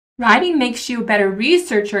Writing makes you a better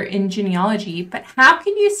researcher in genealogy, but how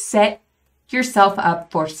can you set yourself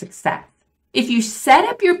up for success? If you set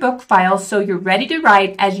up your book file so you're ready to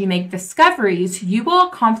write as you make discoveries, you will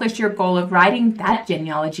accomplish your goal of writing that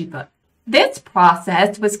genealogy book. This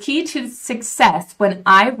process was key to success when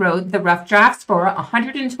I wrote the rough drafts for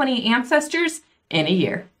 120 ancestors in a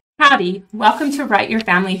year. Howdy, welcome to Write Your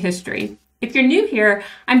Family History. If you're new here,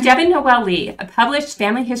 I'm Devin Noel Lee, a published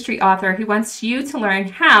family history author who wants you to learn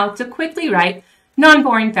how to quickly write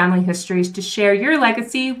non-boring family histories to share your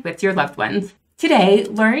legacy with your loved ones. Today,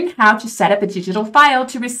 learn how to set up a digital file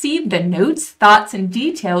to receive the notes, thoughts, and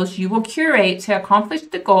details you will curate to accomplish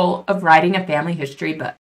the goal of writing a family history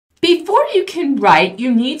book. Before you can write,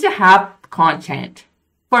 you need to have content.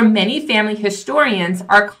 For many family historians,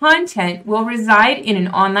 our content will reside in an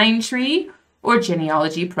online tree or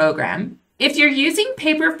genealogy program. If you're using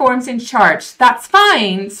paper forms and charts, that's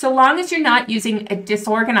fine, so long as you're not using a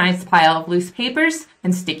disorganized pile of loose papers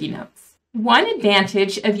and sticky notes. One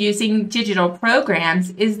advantage of using digital programs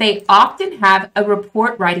is they often have a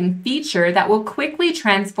report writing feature that will quickly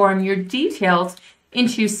transform your details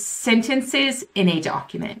into sentences in a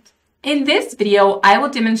document. In this video, I will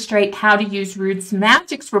demonstrate how to use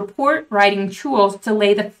RootsMagic's report writing tools to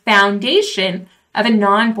lay the foundation of a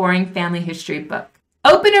non-boring family history book.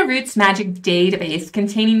 Open a RootsMagic database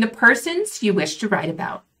containing the persons you wish to write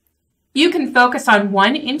about. You can focus on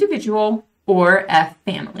one individual or a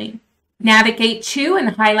family. Navigate to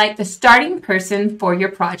and highlight the starting person for your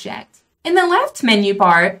project. In the left menu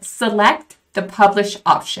bar, select the Publish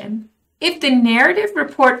option. If the narrative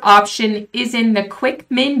report option is in the quick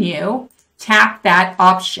menu, tap that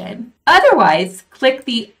option. Otherwise, click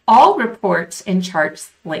the All Reports and Charts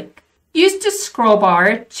link. Use the scroll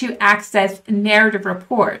bar to access narrative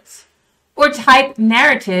reports, or type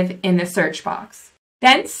narrative in the search box.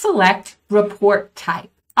 Then select Report Type.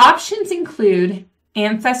 Options include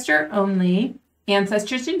Ancestor Only,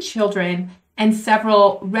 Ancestors and Children, and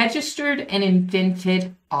several registered and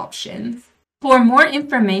indented options. For more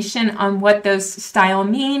information on what those styles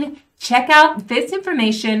mean, check out this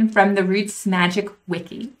information from the RootsMagic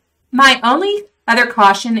wiki. My only other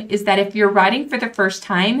caution is that if you're writing for the first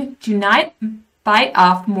time, do not bite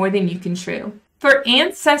off more than you can chew. For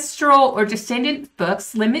ancestral or descendant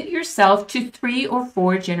books, limit yourself to 3 or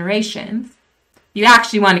 4 generations. You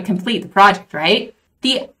actually want to complete the project, right?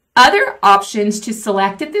 The other options to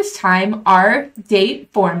select at this time are date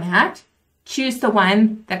format. Choose the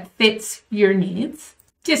one that fits your needs.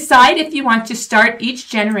 Decide if you want to start each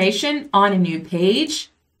generation on a new page.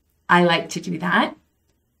 I like to do that.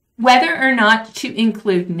 Whether or not to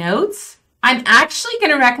include notes. I'm actually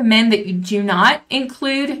going to recommend that you do not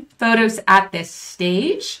include photos at this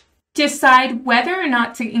stage. Decide whether or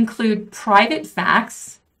not to include private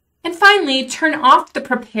facts. And finally, turn off the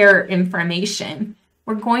prepare information.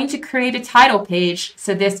 We're going to create a title page,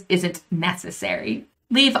 so this isn't necessary.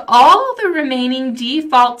 Leave all the remaining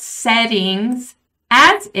default settings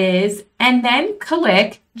as is, and then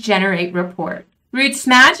click Generate Report.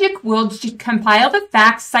 RootsMagic will compile the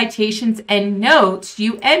facts, citations, and notes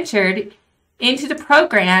you entered into the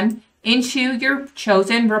program into your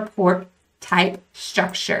chosen report type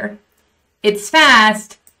structure. It's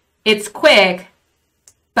fast, it's quick,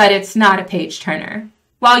 but it's not a page turner.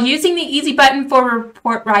 While using the easy button for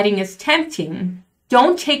report writing is tempting,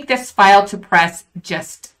 don't take this file to press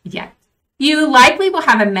just yet. You likely will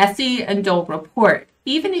have a messy and dull report,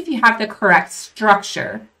 even if you have the correct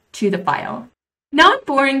structure to the file.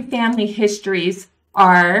 Non-boring family histories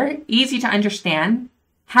are easy to understand,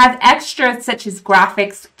 have extras such as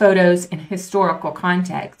graphics, photos, and historical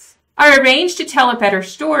context, are arranged to tell a better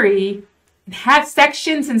story, and have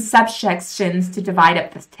sections and subsections to divide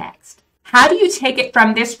up the text. How do you take it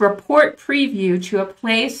from this report preview to a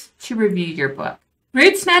place to review your book?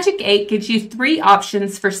 RootsMagic 8 gives you 3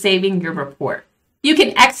 options for saving your report. You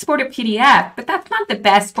can export a PDF, but that's not the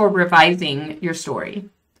best for revising your story.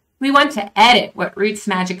 We want to edit what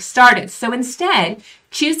RootsMagic started, so instead,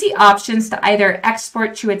 choose the options to either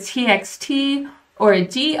export to a TXT or a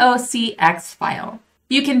docx file.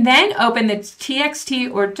 You can then open the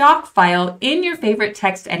TXT or doc file in your favorite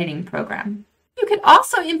text editing program. You could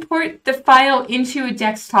also import the file into a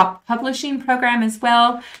desktop publishing program as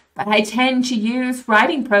well, but I tend to use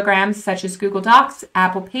writing programs such as Google Docs,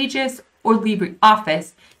 Apple Pages, or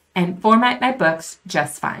LibreOffice and format my books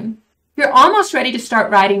just fine. You're almost ready to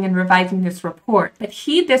start writing and revising this report, but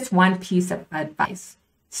heed this one piece of advice.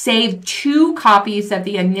 Save 2 copies of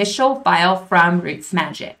the initial file from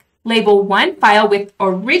RootsMagic. Label one file with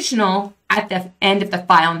original at the end of the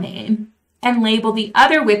file name, and label the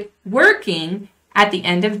other with working at the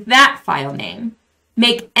end of that file name.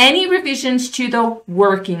 Make any revisions to the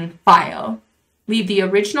working file. Leave the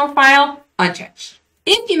original file untouched.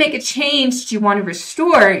 If you make a change you want to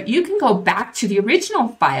restore, you can go back to the original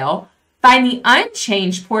file, find the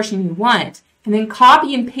unchanged portion you want, and then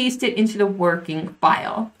copy and paste it into the working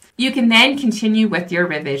file. You can then continue with your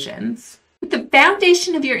revisions. With the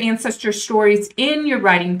foundation of your ancestor stories in your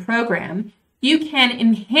writing program, you can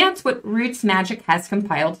enhance what RootsMagic has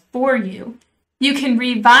compiled for you. You can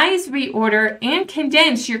revise, reorder, and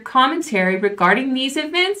condense your commentary regarding these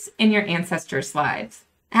events in your ancestors' lives.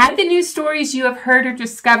 Add the new stories you have heard or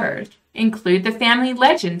discovered. Include the family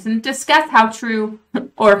legends and discuss how true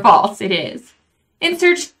or false it is.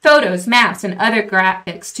 Insert photos, maps, and other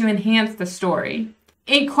graphics to enhance the story.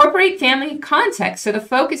 Incorporate family context so the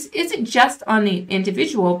focus isn't just on the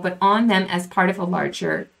individual, but on them as part of a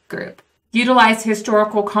larger group. Utilize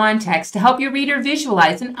historical context to help your reader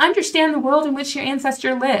visualize and understand the world in which your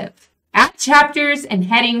ancestor lived. Add chapters and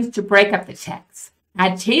headings to break up the text.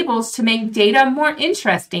 Add tables to make data more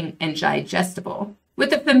interesting and digestible.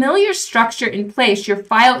 With a familiar structure in place, your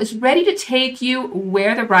file is ready to take you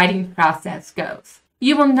where the writing process goes.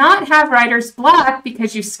 You will not have writer's block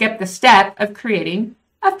because you skipped the step of creating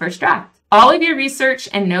a first draft. All of your research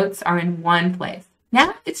and notes are in one place.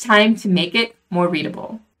 Now it's time to make it more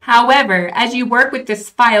readable. However, as you work with this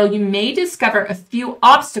file, you may discover a few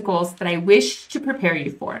obstacles that I wish to prepare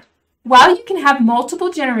you for. While you can have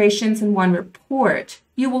multiple generations in one report,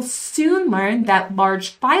 you will soon learn that large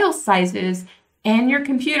file sizes and your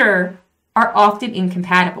computer are often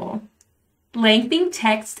incompatible. Lengthening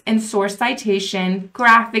text and source citation,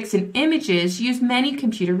 graphics, and images use many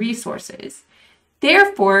computer resources.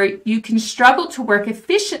 Therefore, you can struggle to work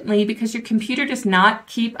efficiently because your computer does not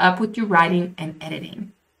keep up with your writing and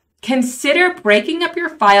editing. Consider breaking up your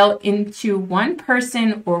file into one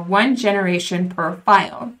person or one generation per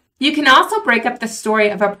file. You can also break up the story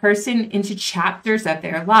of a person into chapters of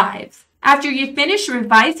their lives. After you finish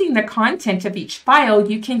revising the content of each file,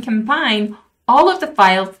 you can combine all of the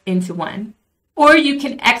files into one. Or you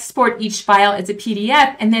can export each file as a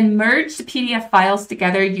PDF and then merge the PDF files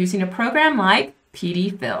together using a program like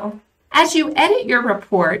PDFill. As you edit your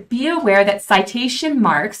report, be aware that citation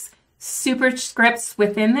marks, superscripts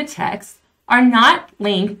within the text, are not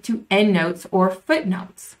linked to endnotes or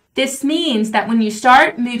footnotes. This means that when you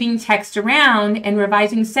start moving text around and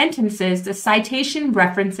revising sentences, the citation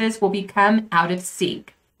references will become out of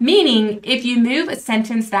sync. Meaning, if you move a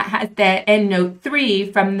sentence that has the endnote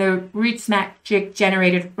 3 from the RootsMagic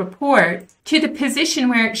generated report to the position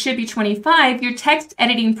where it should be 25, your text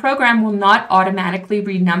editing program will not automatically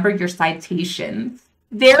renumber your citations.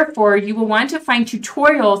 Therefore, you will want to find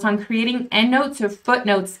tutorials on creating endnotes or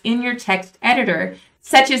footnotes in your text editor,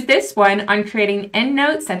 such as this one on creating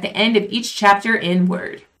endnotes at the end of each chapter in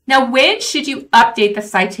Word. Now, when should you update the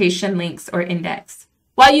citation links or index?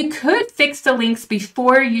 While you could fix the links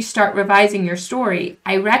before you start revising your story,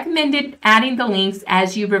 I recommended adding the links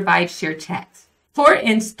as you revise your text. For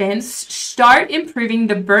instance, start improving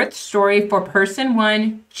the birth story for person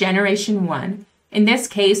 1, generation 1, in this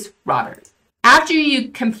case, Robert. After you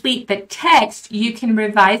complete the text, you can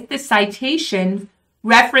revise the citation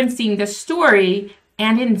referencing the story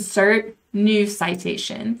and insert new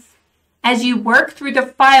citations. As you work through the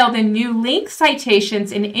file, the new link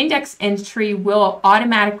citations and index entry will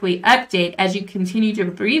automatically update as you continue to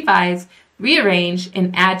revise, rearrange,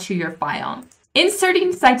 and add to your file.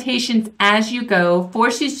 Inserting citations as you go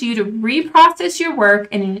forces you to reprocess your work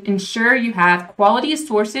and ensure you have quality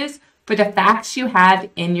sources for the facts you have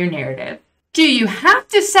in your narrative. Do you have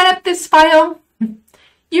to set up this file?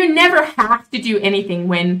 You never have to do anything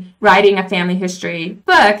when writing a family history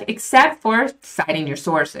book except for citing your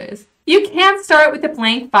sources. You can start with a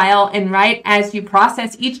blank file and write as you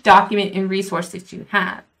process each document and resources you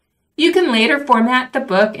have. You can later format the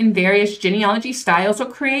book in various genealogy styles or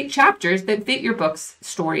create chapters that fit your book's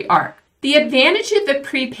story arc. The advantage of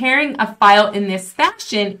preparing a file in this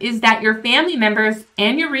fashion is that your family members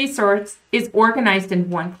and your resource is organized in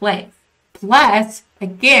one place. Plus,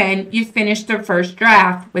 again, you finished the first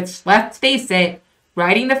draft, which, let's face it,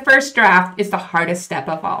 writing the first draft is the hardest step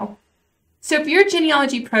of all. So if your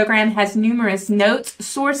genealogy program has numerous notes,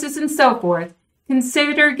 sources, and so forth,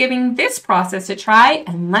 consider giving this process a try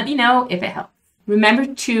and let me know if it helps.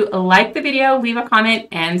 Remember to like the video, leave a comment,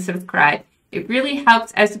 and subscribe. It really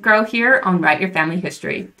helps us grow here on Write Your Family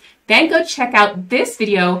History. Then go check out this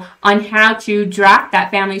video on how to draft that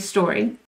family story.